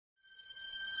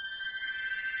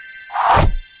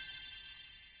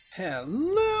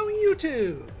Hello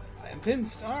YouTube! I am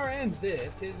Pinstar and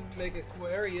this is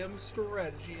Megaquarium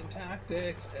Strategy and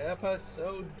Tactics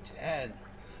episode 10.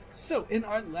 So in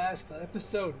our last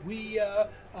episode we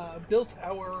built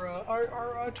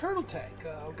our turtle tank.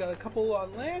 We've got a couple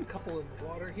on land, a couple in the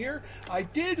water here. I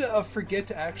did forget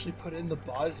to actually put in the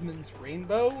Bosman's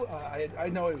rainbow. I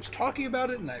know I was talking about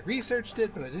it and I researched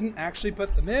it, but I didn't actually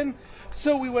put them in.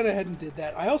 So we went ahead and did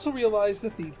that. I also realized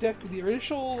that the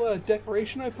initial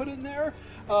decoration I put in there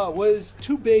was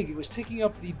too big. It was taking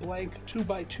up the blank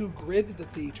 2x2 grid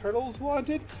that the turtles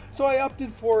wanted. So I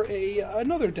opted for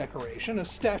another decoration, a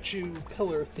statue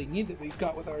pillar thingy that we've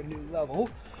got with our new level,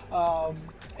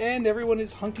 and everyone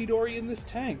is hunky-dory in this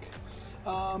tank.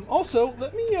 Also,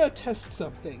 let me test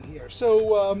something here.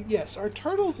 So yes, our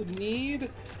turtles need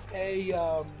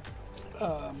a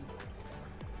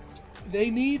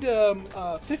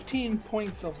 15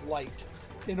 points of light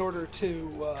in order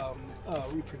to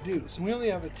reproduce, and we only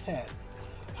have a 10.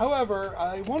 However,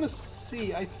 I want to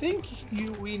see, I think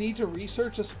we need to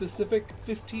research a specific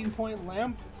 15-point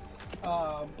lamp.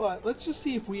 But let's just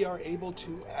see if we are able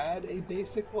to add a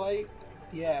basic light.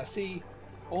 Yeah, see,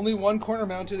 only one corner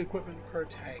mounted equipment per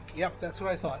tank. Yep, that's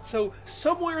what I thought. So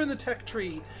somewhere in the tech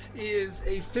tree is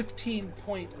a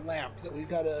 15-point lamp that we've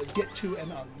got to get to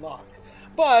and unlock.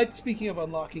 But speaking of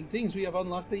unlocking things, we have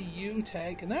unlocked the U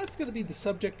tank, and that's going to be the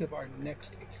subject of our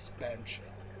next expansion.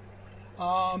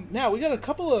 Now we got a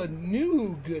couple of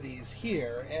new goodies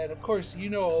here, and of course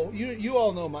you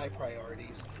all know my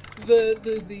priorities.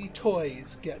 The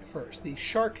toys get first. The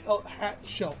shark hat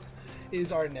shelf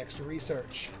is our next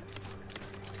research.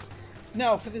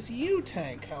 Now for this U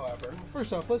tank, however,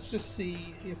 first off, let's just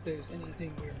see if there's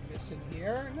anything we're missing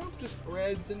here. Nope, just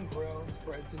breads and groans,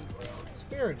 breads and groans.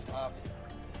 Fair enough.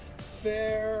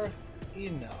 Fair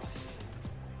enough.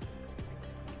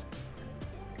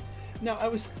 Now I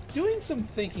was doing some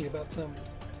thinking about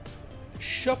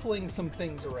shuffling some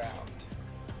things around.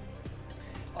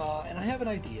 And I have an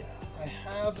idea. I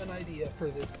have an idea for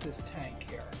this tank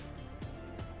here.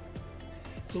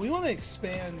 So we want to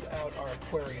expand out our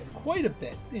aquarium quite a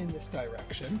bit in this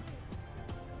direction.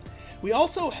 We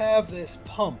also have this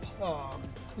pump,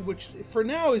 which for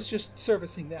now is just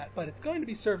servicing that, but it's going to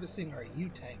be servicing our U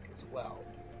tank as well.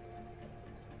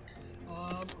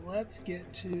 Let's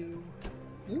get to...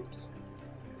 Oops.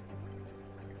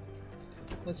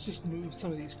 Let's just move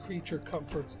some of these creature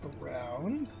comforts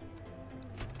around,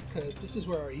 because this is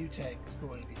where our U-tank is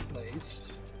going to be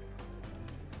placed.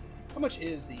 How much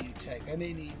is the U-tank? I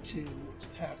may need to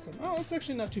pass them. Oh, it's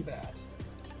actually not too bad.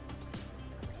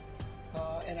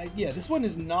 Yeah, this one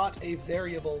is not a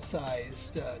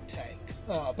variable-sized tank,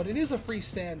 but it is a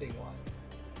freestanding one.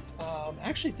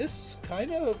 Actually, this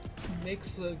kind of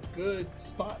makes a good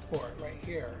spot for it right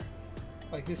here.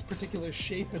 Like this particular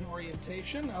shape and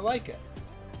orientation, I like it.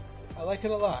 I like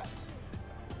it a lot.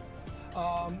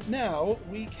 Now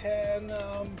we can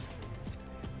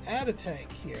add a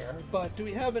tank here, but do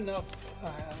we have enough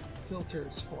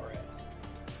filters for it?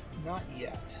 Not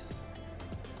yet.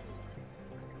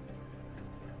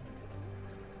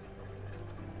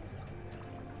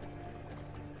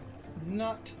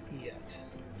 Not yet.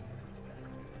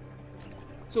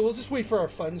 So we'll just wait for our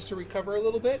funds to recover a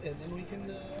little bit, and then we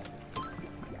can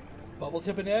bubble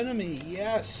tip an enemy.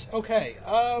 Yes. Okay.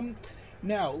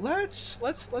 Now let's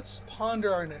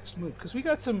ponder our next move, because we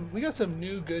got some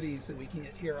new goodies that we can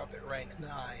get here up at rank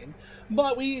 9.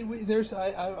 But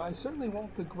I certainly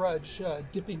won't begrudge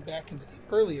dipping back into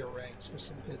the earlier ranks for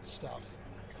some good stuff.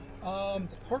 The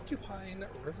Porcupine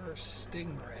River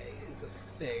Stingray is a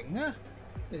thing.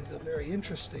 Is a very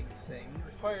interesting thing.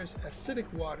 Requires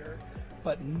acidic water,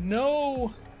 but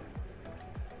no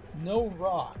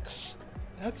rocks.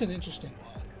 That's an interesting one.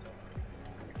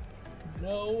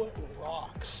 No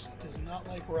rocks. It does not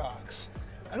like rocks.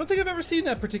 I don't think I've ever seen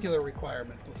that particular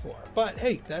requirement before. But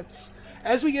hey, that's,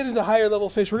 as we get into higher level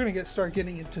fish, we're going to start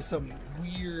getting into some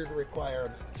weird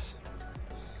requirements.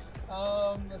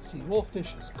 Let's see.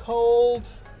 Wolffish is cold.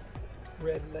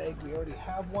 Red leg, we already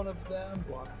have one of them.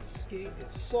 Blocked skate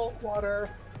is saltwater.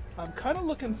 I'm kind of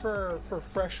looking for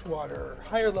freshwater,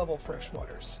 higher level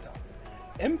freshwater stuff.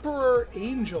 Emperor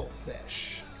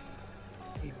angelfish.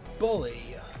 A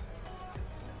bully.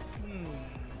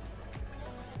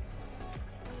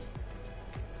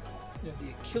 You have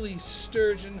the Achilles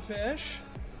sturgeonfish.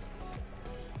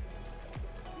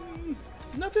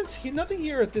 Nothing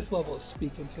here at this level is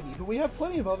speaking to me, but we have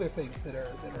plenty of other things that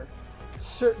are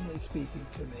certainly speaking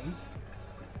to me.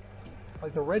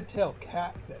 Like the red-tailed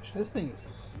catfish. This thing is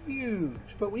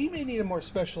huge, but we may need a more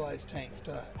specialized tank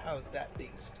to house that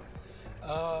beast.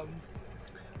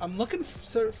 I'm looking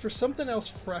for something else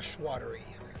freshwatery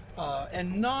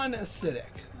and non-acidic,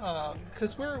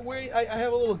 because I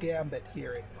have a little gambit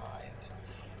here in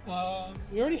mind.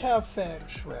 We already have fan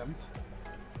shrimp.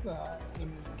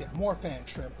 And get more fan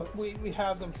shrimp, but we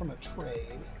have them from a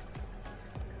trade.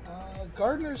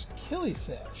 Gardener's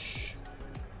killifish.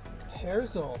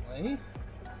 Pairs only.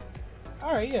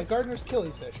 Alright, yeah, Gardener's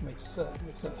killifish makes a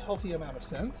healthy amount of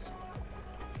sense.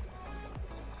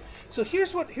 So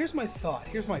here's my thought,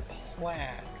 here's my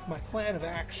plan of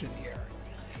action here.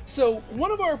 So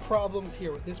one of our problems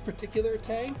here with this particular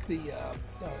tank,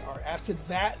 our acid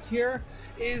vat here,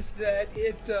 is that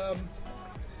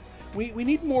we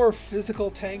need more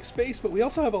physical tank space, but we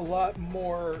also have a lot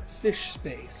more fish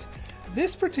space.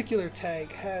 This particular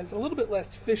tank has a little bit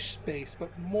less fish space,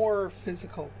 but more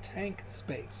physical tank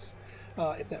space,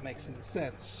 if that makes any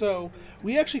sense. So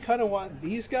we actually kind of want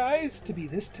these guys to be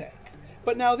this tank.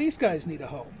 But now these guys need a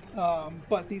home.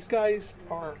 But these guys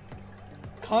are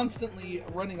constantly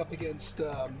running up against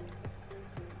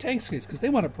tank space because they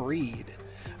want to breed.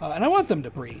 And I want them to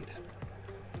breed.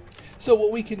 So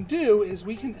what we can do is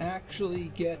we can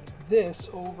actually get this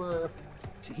over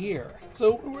to here.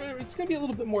 So it's going to be a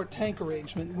little bit more tank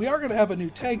arrangement. We are going to have a new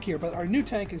tank here, but our new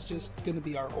tank is just going to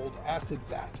be our old acid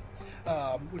vat,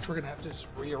 which we're going to have to just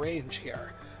rearrange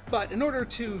here. But in order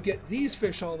to get these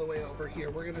fish all the way over here,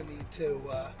 we're going to need to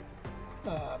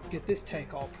get this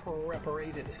tank all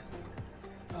preparated.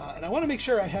 And I want to make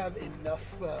sure I have enough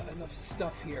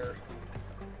stuff here.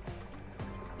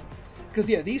 Because,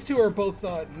 yeah, these two are both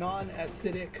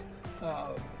non-acidic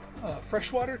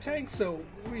freshwater tanks, so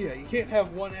yeah, you can't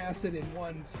have one acid and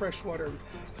one freshwater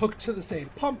hooked to the same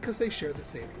pump because they share the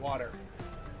same water.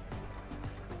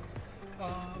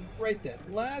 Right then,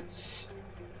 let's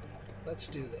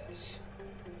do this.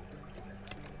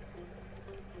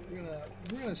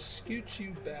 We're gonna scoot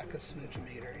you back a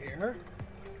smidge-meter here.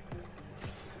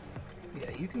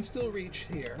 Yeah, you can still reach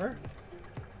here.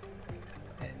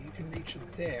 And you can reach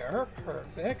there.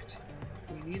 Perfect.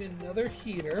 We need another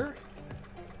heater.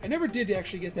 I never did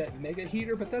actually get that mega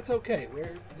heater, but that's okay.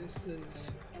 This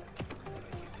is...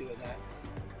 keep doing that.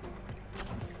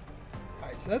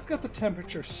 Alright, so that's got the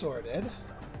temperature sorted.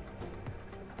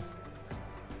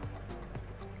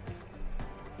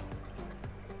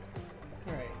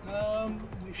 Alright,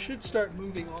 we should start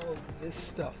moving all of this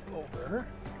stuff over,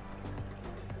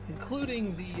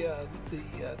 including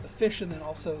the fish and then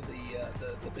also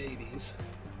the babies,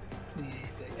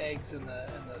 the eggs and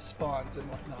the spawns and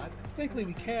whatnot. Thankfully,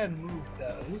 we can move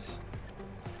those.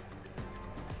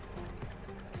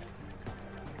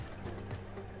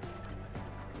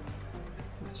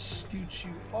 We'll scoot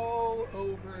you all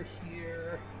over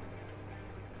here.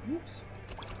 Oops.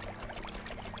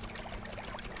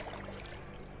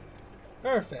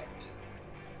 Perfect.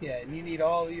 Yeah, and you need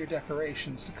all of your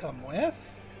decorations to come with,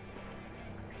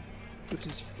 which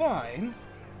is fine,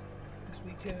 because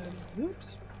we can,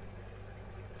 oops,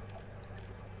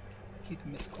 keep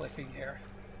misclicking here.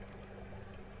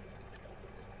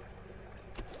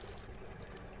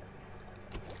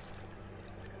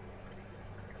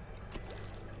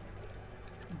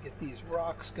 Get these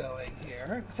rocks going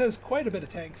here. This has quite a bit of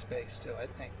tank space to it,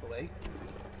 thankfully.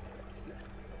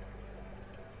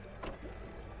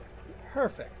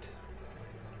 Perfect.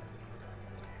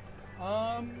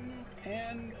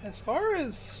 And as far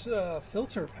as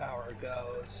filter power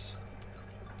goes,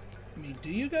 I mean, do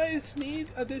you guys need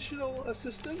additional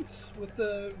assistance with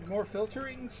the more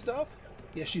filtering stuff?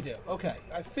 Yes, you do. Okay,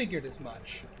 I figured as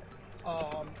much.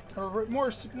 Or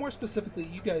more specifically,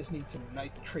 you guys need some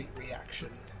nitrate reaction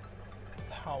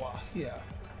power. Yeah.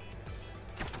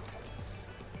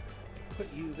 Put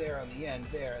you there on the end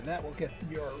there, and that will get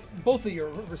both of your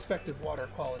respective water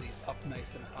qualities up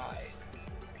nice and high.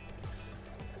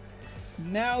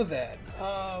 Now then,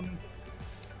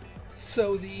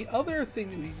 so the other thing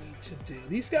that we need to do,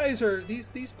 these guys are,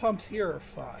 these pumps here are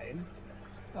fine,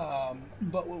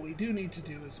 but what we do need to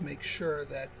do is make sure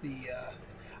that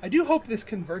I do hope this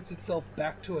converts itself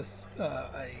back to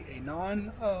a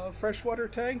non-freshwater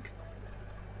tank,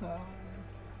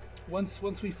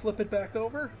 once we flip it back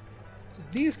over. So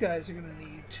these guys are going to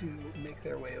need to make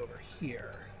their way over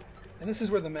here. And this is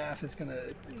where the math is going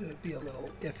to be a little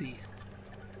iffy.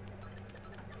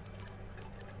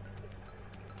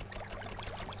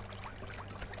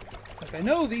 Like, I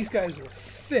know these guys will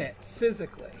fit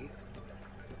physically.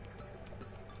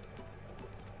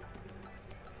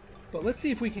 But let's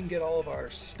see if we can get all of our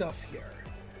stuff here.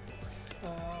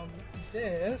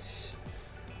 This...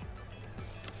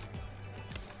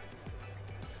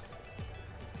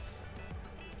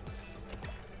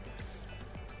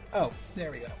 Oh,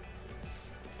 there we go.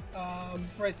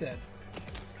 Right then.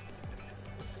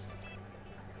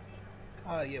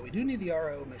 Yeah, we do need the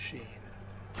RO machine.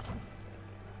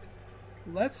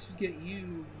 Let's get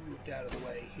you moved out of the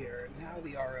way here. Now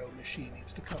the RO machine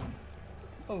needs to come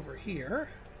over here.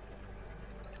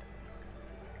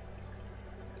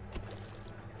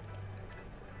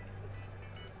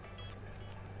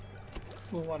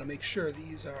 We'll want to make sure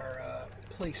these are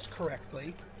placed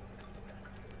correctly.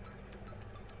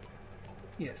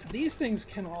 Yes, these things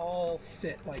can all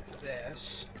fit like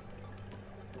this.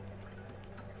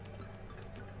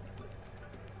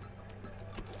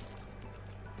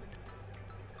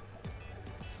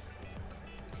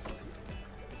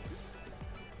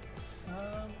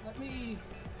 Let me...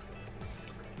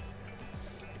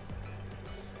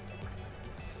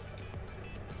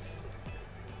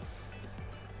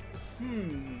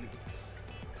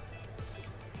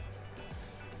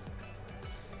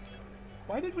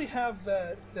 Why did we have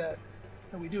that?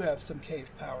 Oh, we do have some cave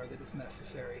power that is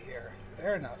necessary here.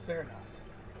 Fair enough, fair enough.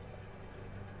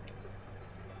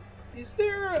 Is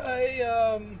there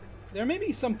a... there may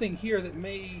be something here that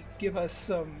may give us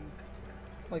some...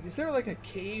 Like, is there like a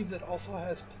cave that also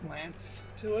has plants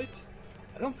to it?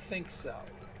 I don't think so.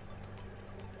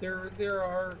 There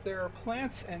are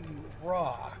plants and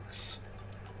rocks.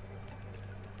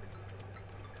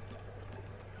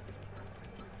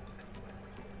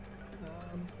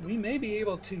 We may be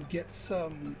able to get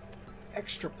some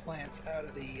extra plants out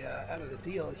of the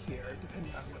deal here,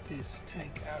 depending on what this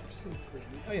tank absolutely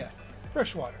needs. Oh yeah,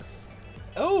 freshwater.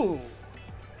 Oh,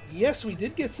 yes, we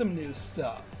did get some new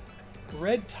stuff.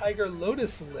 Red tiger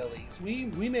lotus lilies. We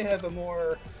may have a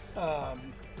more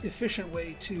efficient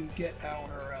way to get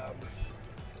our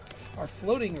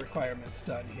floating requirements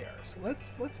done here. So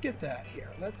let's get that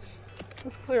here. Let's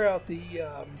clear out the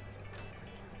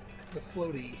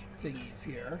floaty thingies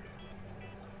here.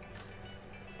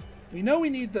 We know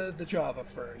we need the Java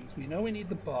ferns. We know we need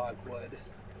the bogwood.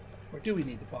 Or do we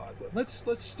need the bogwood?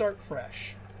 Let's start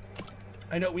fresh.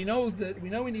 I know we know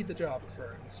we need the Java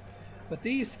ferns. But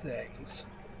these things,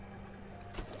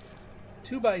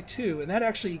 2 by 2, and that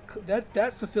actually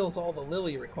that fulfills all the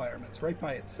lily requirements right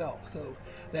by itself. So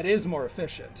that is more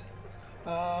efficient.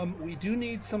 We do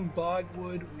need some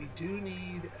bogwood. We do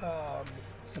need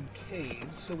some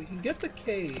caves. So we can get the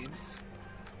caves.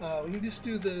 We can just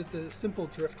do the simple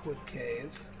driftwood cave,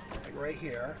 like right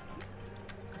here.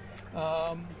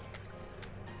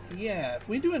 Yeah, if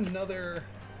we do another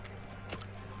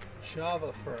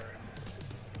Java fern.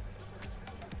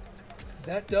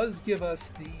 That does give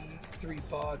us the 3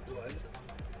 bogwood.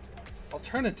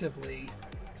 Alternatively,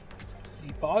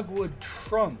 the bogwood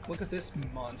trunk. Look at this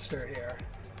monster here.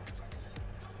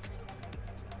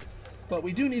 But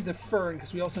we do need the fern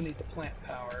because we also need the plant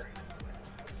power.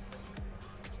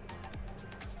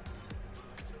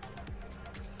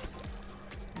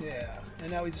 Yeah,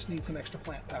 and now we just need some extra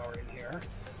plant power in here.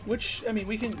 Which, I mean,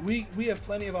 we have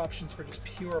plenty of options for just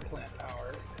pure plant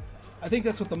power. I think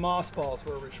that's what the moss balls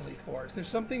were originally for. Is there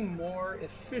something more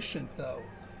efficient, though,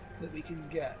 that we can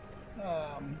get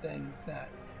than that?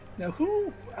 Now,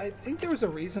 I think there was a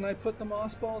reason I put the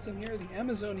moss balls in here. The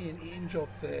Amazonian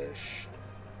angelfish.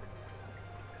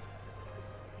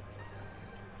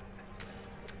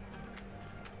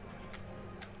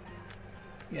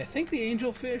 Yeah, I think the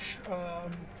angelfish.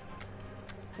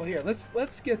 Well, here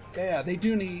let's get. Yeah, they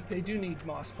do need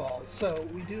moss balls. So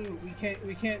we can't.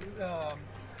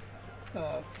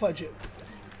 Fudge it.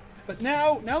 But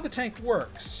now the tank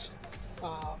works.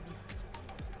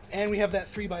 And we have that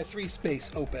 3 by 3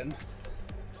 space open.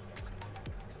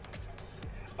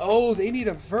 Oh, they need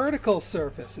a vertical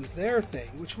surface is their thing,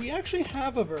 which we actually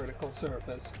have a vertical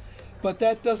surface, but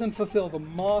that doesn't fulfill the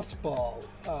moss ball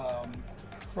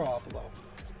problem.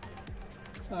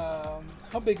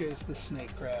 How big is the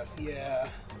snake grass? Yeah.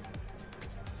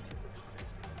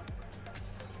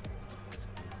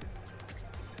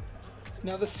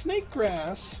 Now the snake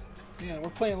grass, yeah, we're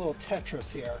playing a little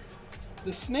Tetris here.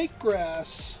 The snake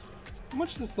grass, how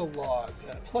much does the log?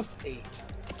 +8.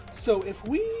 So if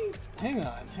we hang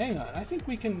on, I think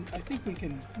we can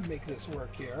make this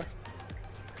work here.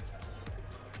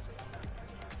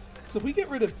 So if we get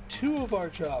rid of 2 of our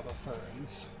Java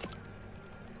ferns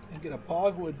and get a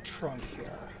bogwood trunk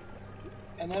here,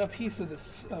 and then a piece of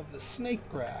the snake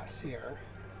grass here,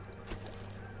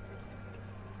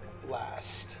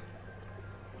 blast.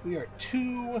 We are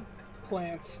 2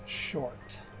 plants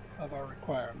short of our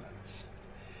requirements.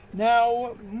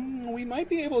 Now we might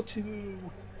be able to.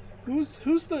 Who's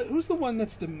the one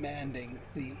that's demanding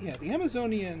the? Yeah, the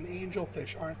Amazonian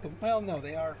angelfish aren't the. Well, no,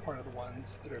 they are part of the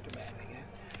ones that are demanding it.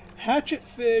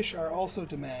 Hatchetfish are also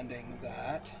demanding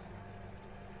that.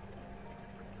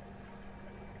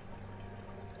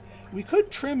 We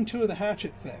could trim 2 of the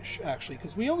hatchet fish, actually,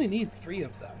 because we only need 3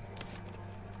 of them.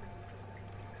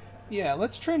 Yeah,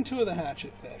 let's trim 2 of the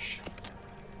hatchet fish.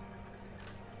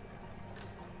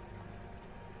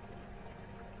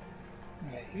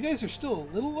 Alright, you guys are still a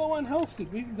little low on health.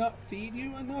 Did we not feed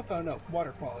you enough? Oh no,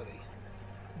 water quality.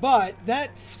 But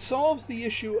that solves the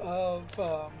issue of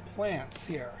plants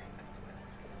here.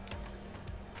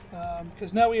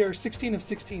 Because now we are 16 of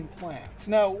 16 plants.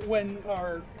 Now, when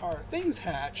our things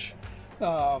hatch,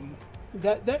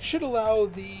 that should allow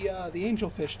the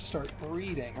angelfish to start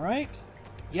breeding, right?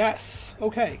 Yes.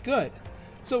 Okay, good.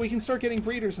 So we can start getting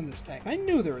breeders in this tank. I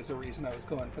knew there was a reason I was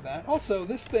going for that. Also,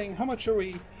 this thing, how much are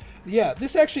we... Yeah,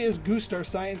 this actually is Goosed our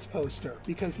science poster,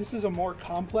 because this is a more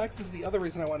complex. This is the other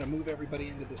reason I want to move everybody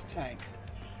into this tank.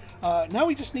 Now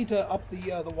we just need to up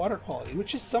the water quality,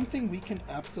 which is something we can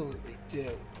absolutely do.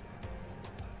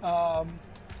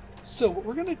 So what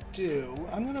we're going to do,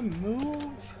 I'm going to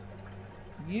move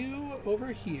you over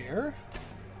here.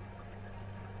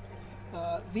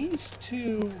 These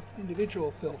 2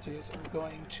 individual filters are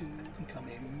going to become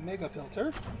a mega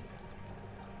filter.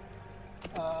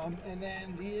 And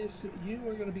then you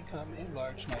are going to become a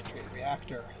large nitrate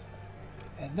reactor.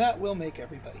 And that will make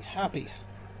everybody happy.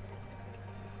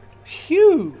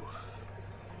 Phew!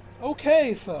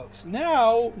 Okay, folks,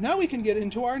 now we can get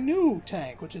into our new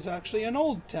tank, which is actually an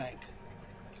old tank.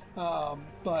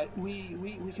 But we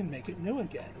can make it new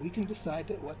again. We can decide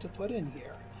what to put in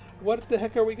here. What the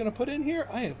heck are we going to put in here?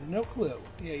 I have no clue.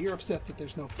 Yeah, you're upset that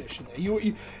there's no fish in there.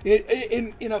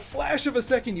 In a flash of a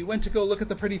second, you went to go look at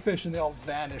the pretty fish, and they all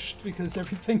vanished because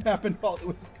everything happened while it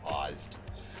was paused.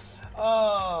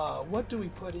 What do we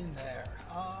put in there?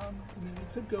 I mean, we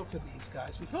could go for these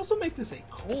guys. We could also make this a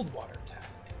cold water tank.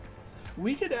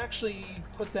 We could actually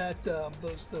put that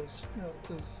those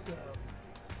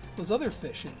other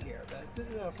fish in here that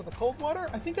for the cold water.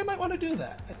 I think I might want to do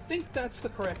that. I think that's the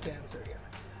correct answer here.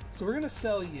 So we're going to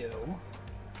sell you.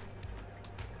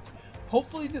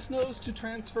 Hopefully this knows to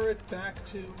transfer it back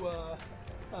to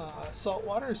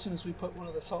saltwater as soon as we put one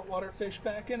of the saltwater fish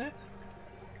back in it.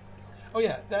 Oh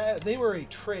yeah, they were a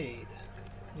trade,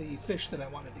 the fish that I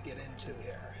wanted to get into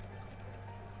here.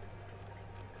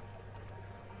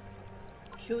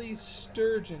 Achilles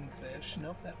sturgeon fish.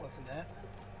 Nope, that wasn't it.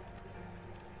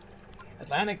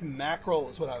 Atlantic mackerel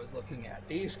is what I was looking at.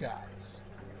 These guys.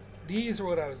 These are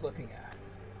what I was looking at.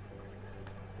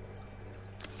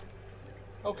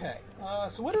 Okay,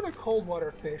 so what other cold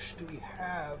water fish do we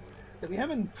have that we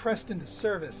haven't pressed into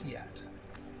service yet?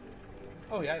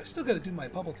 Oh yeah, I've still got to do my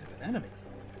bubble tip anemone.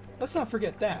 Let's not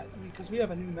forget that, because we have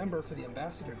a new member for the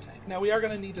ambassador tank. Now we are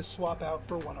going to need to swap out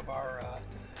for one of our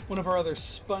other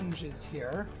sponges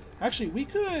here. Actually, we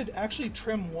could actually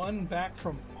trim 1 back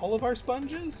from all of our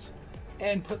sponges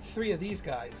and put 3 of these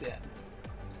guys in.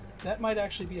 That might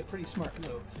actually be a pretty smart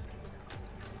move.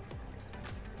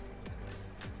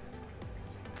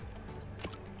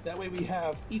 That way we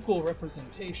have equal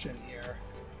representation here.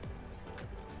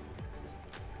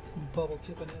 Bubble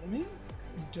tip anemone.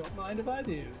 Don't mind if I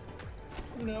do.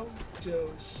 No,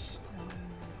 dose.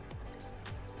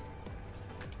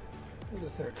 Where's the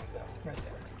third one go? Right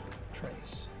there.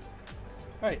 Trace.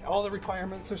 Alright, all the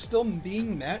requirements are still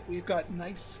being met. We've got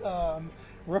nice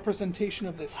representation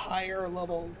of this higher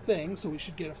level thing, so we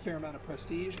should get a fair amount of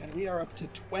prestige, and we are up to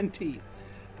 20.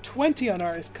 20 on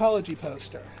our ecology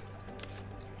poster.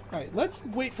 Alright, let's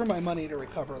wait for my money to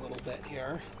recover a little bit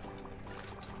here.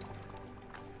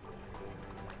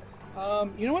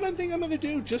 You know what I think I'm going to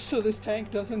do, just so this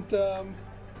tank doesn't...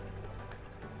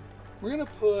 we're going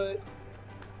to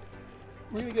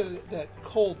get that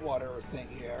cold water thing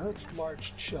here,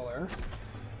 large chiller.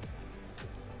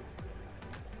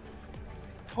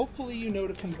 Hopefully you know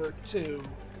to convert to...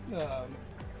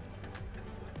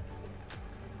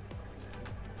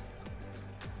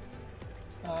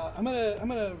 I'm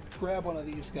gonna grab one of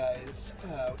these guys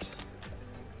out.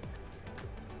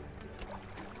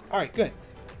 All right, good.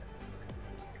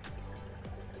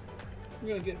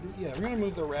 We're gonna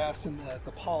move the wrasse and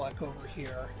the pollock over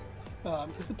here,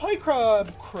 because the pie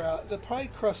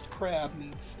crust crab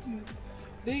needs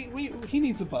he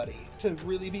needs a buddy to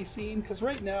really be seen. Because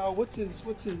right now, what's his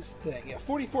thing? Yeah,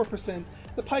 44%.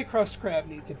 The pie crust crab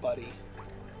needs a buddy.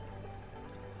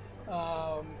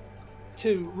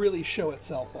 To really show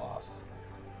itself off.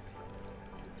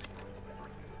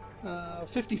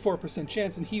 54%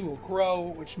 chance, and he will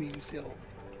grow, which means he'll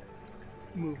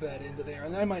move that into there,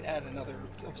 and then I might add another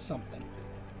of something.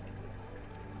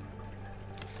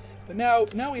 But now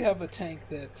we have a tank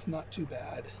that's not too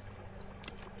bad.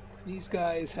 These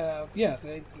guys have, yeah,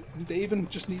 they even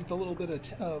just need a little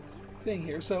bit of thing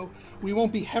here, so we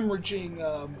won't be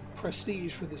hemorrhaging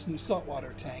prestige for this new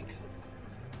saltwater tank.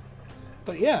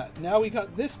 But yeah, now we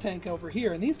got this tank over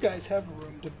here, and these guys have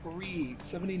room to breed.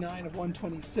 79 of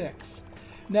 126.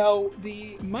 Now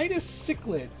the Midas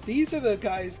cichlids, these are the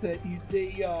guys that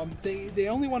they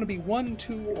only want to be 1,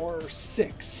 2, or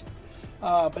 6.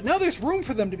 But now there's room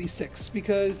for them to be 6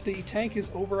 because the tank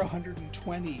is over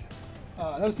 120.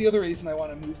 That was the other reason I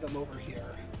want to move them over here.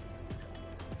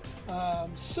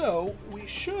 So we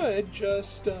should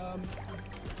just do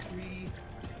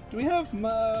we have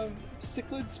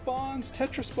cichlid spawns,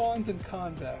 tetra spawns, and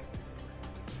convex?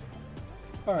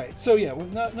 All right, so yeah,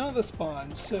 with none of the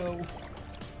spawns. So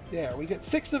there, we get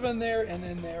 6 of them there, and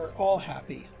then they're all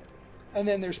happy. And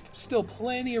then there's still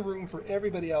plenty of room for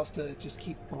everybody else to just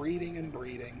keep breeding and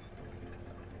breeding.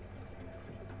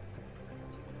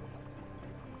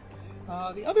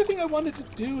 The other thing I wanted to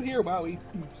do here, wow, we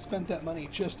spent that money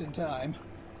just in time.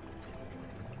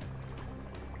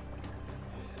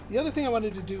 The other thing I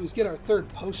wanted to do is get our third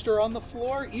poster on the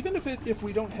floor. Even if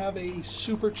we don't have a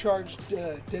supercharged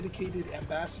dedicated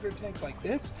ambassador tank like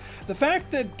this, the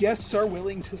fact that guests are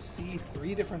willing to see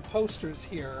 3 different posters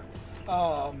here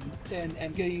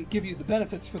and give you the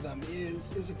benefits for them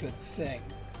is a good thing.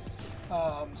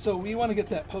 So we want to get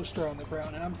that poster on the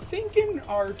ground, and I'm thinking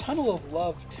our Tunnel of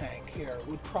Love tank here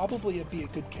would probably be a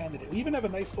good candidate. We even have a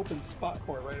nice open spot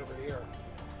for it right over here.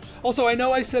 Also, I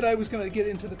know I said I was going to get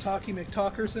into the Talkie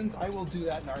McTalkersons. I will do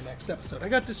that in our next episode. I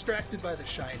got distracted by the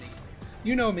shiny.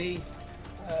 You know me,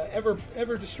 ever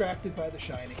distracted by the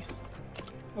shiny.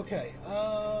 Okay,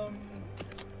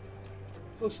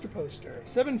 poster,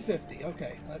 750.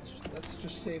 Okay, let's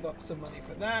just save up some money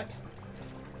for that.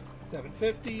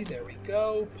 750. There we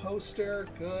go. Poster,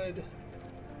 good.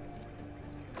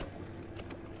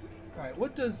 All right,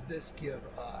 what does this give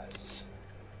us?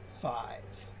 5.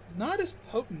 Not as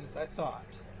potent as I thought.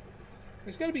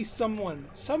 There's got to be some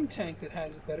tank that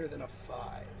has better than a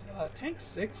 5. Tank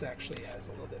 6 actually has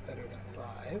a little bit better than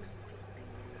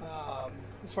 5.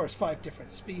 As far as 5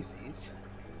 different species.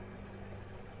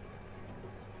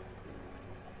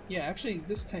 Yeah, actually,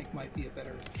 this tank might be a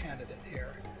better candidate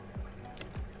here.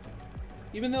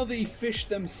 Even though the fish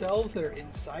themselves that are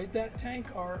inside that tank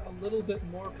are a little bit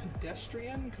more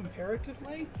pedestrian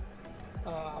comparatively.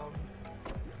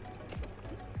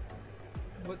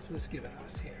 What's this giving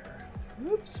us here?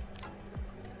 Oops.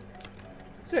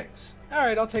 6.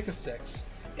 Alright, I'll take a 6.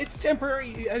 It's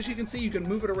temporary. As you can see, you can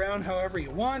move it around however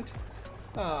you want.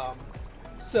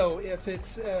 So if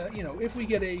it's, if we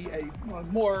get a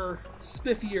more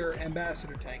spiffier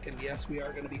ambassador tank, and yes, we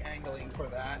are going to be angling for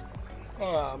that,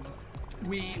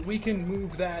 we can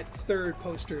move that third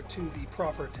poster to the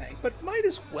proper tank, but might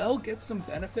as well get some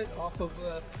benefit off of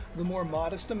the more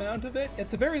modest amount of it.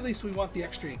 At the very least, we want the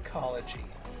extra ecology.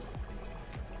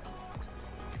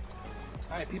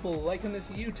 Alright, people liking this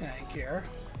U-tank here.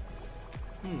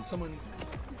 Someone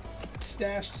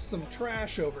stashed some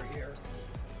trash over here.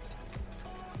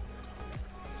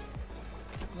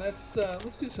 Let's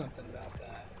do something about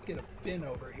that. Get a bin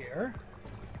over here.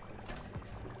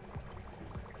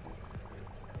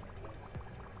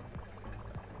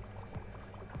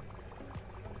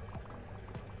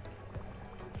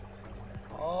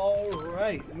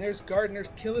 Alright, and there's Gardener's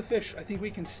Killifish. I think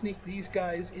we can sneak these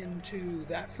guys into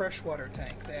that freshwater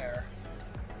tank there.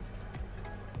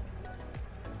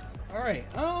 Alright,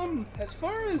 as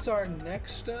far as our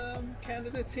next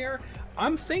candidates here,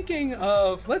 I'm thinking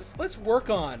of let's work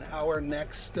on our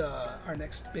next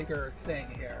bigger thing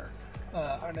here.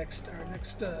 Our next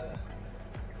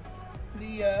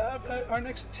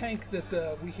tank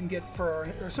that we can get for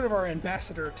our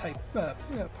ambassador type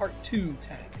part 2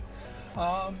 tank.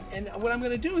 And what I'm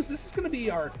going to do is this is going to be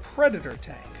our predator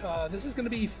tank. This is going to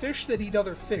be fish that eat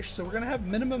other fish, so we're going to have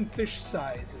minimum fish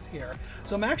sizes here.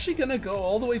 So I'm actually going to go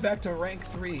all the way back to rank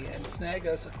 3 and snag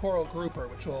us a coral grouper,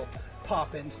 which will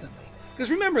pop instantly. Because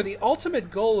remember, the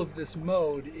ultimate goal of this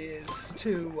mode is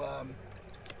to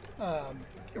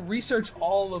research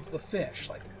all of the fish,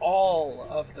 like all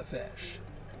of the fish.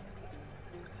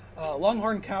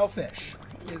 Longhorn cowfish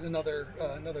is another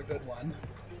good one.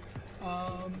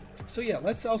 So yeah,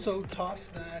 let's also toss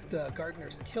that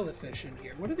Gardener's Killifish in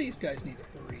here. What do these guys need to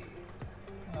breed?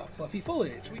 Fluffy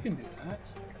foliage, we can do that.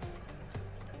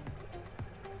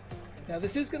 Now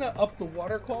this is going to up the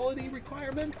water quality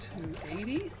requirement to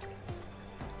 80.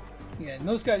 Yeah, and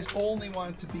those guys only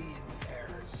want to be in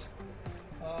pairs.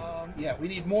 Yeah, we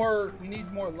need more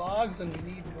logs and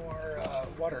we need more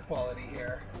water quality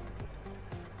here.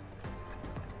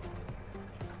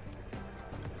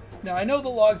 Now, I know the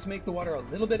logs make the water a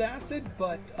little bit acid,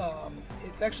 but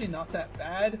it's actually not that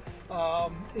bad.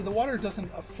 The water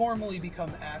doesn't formally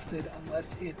become acid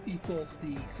unless it equals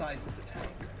the size of the tank.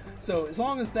 So as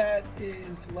long as that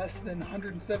is less than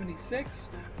 176,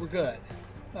 we're good.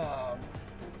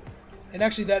 And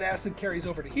actually that acid carries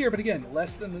over to here, but again,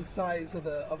 less than the size of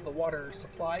the water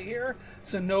supply here.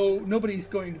 So nobody's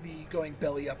going to be going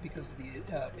belly up because of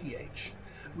the pH.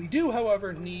 We do,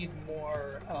 however, need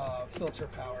more filter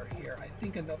power here. I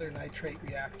think another nitrate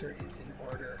reactor is in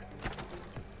order.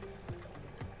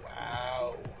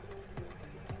 Wow.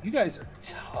 You guys are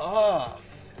tough.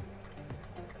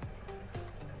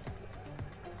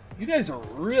 You guys are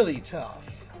really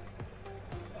tough.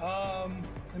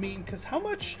 I mean, because how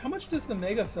much does the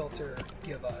mega filter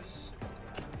give us?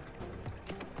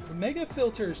 The mega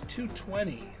filter is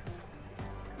 220.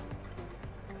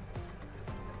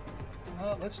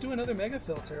 Let's do another mega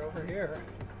filter over here.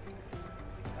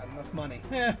 Not enough money.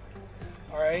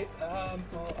 All right.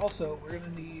 Well, also we're gonna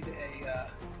need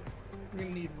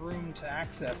room to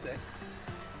access it,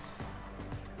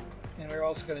 and we're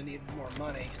also gonna need more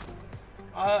money.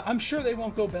 I'm sure they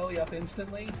won't go belly up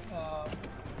instantly.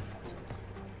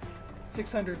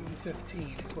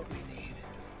 615 is what we need.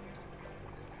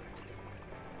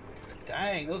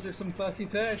 Dang, those are some fussy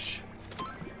fish.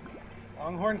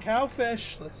 Longhorn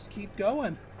cowfish. Let's keep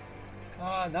going.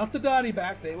 Not the dotty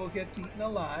back. They will get eaten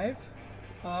alive.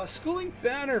 Schooling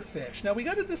bannerfish. Now we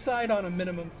got to decide on a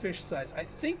minimum fish size. I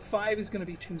think 5 is going to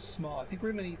be too small. I think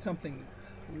we're going to need something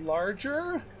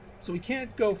larger. So we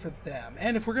can't go for them.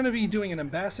 And if we're going to be doing an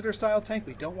ambassador style tank,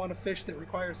 we don't want a fish that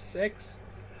requires 6.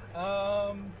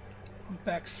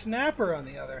 Humpback snapper, on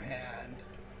the other hand.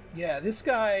 Yeah, this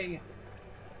guy.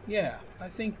 Yeah, I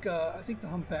think the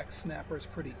humpback snapper is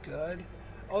pretty good.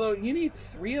 Although you need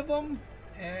 3 of them,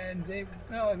 and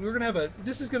we're gonna have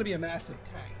this is gonna be a massive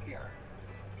tank here.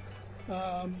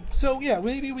 So yeah,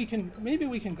 maybe we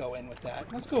can go in with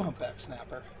that. Let's go humpback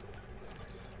snapper.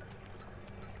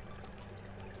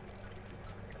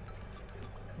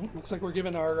 Looks like we're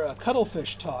giving our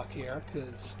cuttlefish talk here,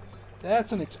 because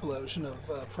that's an explosion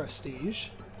of prestige.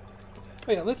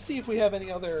 Oh yeah, let's see if we have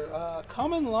any other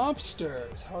common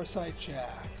lobsters. Horseye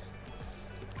jack.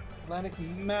 Atlantic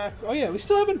mackerel. Oh yeah, we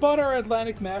still haven't bought our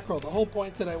Atlantic mackerel. The whole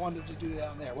point that I wanted to do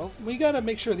down there. Well, we gotta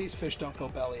make sure these fish don't go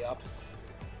belly up.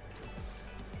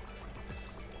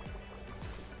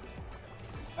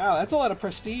 Wow, that's a lot of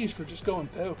prestige for just going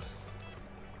poop.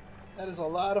 That is a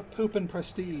lot of poop and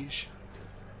prestige.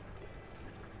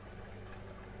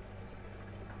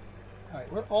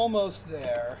 Alright, we're almost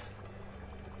there.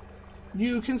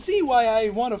 You can see why I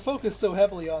want to focus so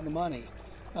heavily on the money.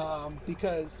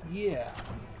 Because, yeah.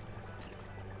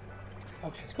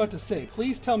 Okay, I was about to say,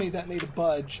 please tell me that made a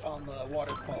budge on the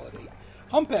water quality.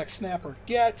 Humpback snapper,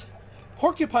 get.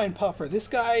 Porcupine puffer, this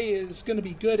guy is going to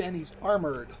be good and he's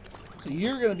armored. So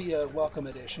you're going to be a welcome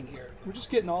addition here. We're just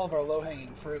getting all of our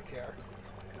low-hanging fruit here.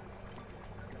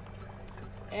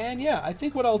 And yeah, I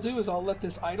think what I'll do is I'll let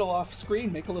this idle off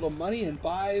screen, make a little money, and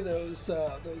buy those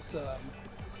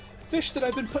fish that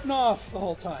I've been putting off the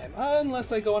whole time.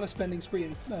 Unless I go on a spending spree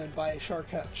and buy shark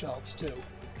hat shelves too.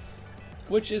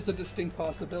 Which is a distinct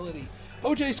possibility.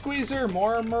 OJ Squeezer,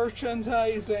 more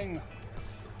merchandising.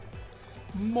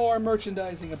 More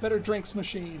merchandising, a better drinks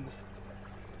machine.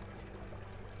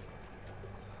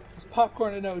 This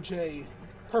popcorn and OJ,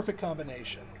 perfect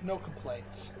combination. No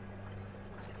complaints.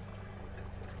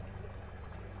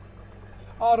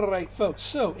 Alright folks,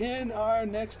 so in our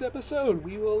next episode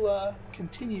we will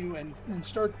continue and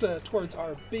start towards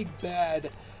our big bad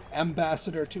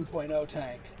Ambassador 2.0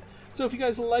 tank. So if you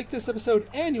guys like this episode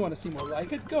and you want to see more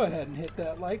like it, go ahead and hit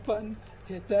that like button,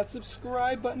 hit that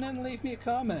subscribe button, and leave me a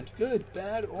comment. Good,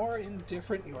 bad, or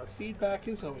indifferent, your feedback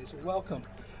is always welcome.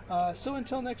 So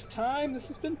until next time, this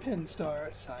has been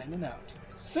Pinstar signing out.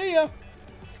 See ya!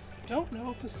 Don't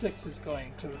know if a 6 is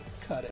going to cut it.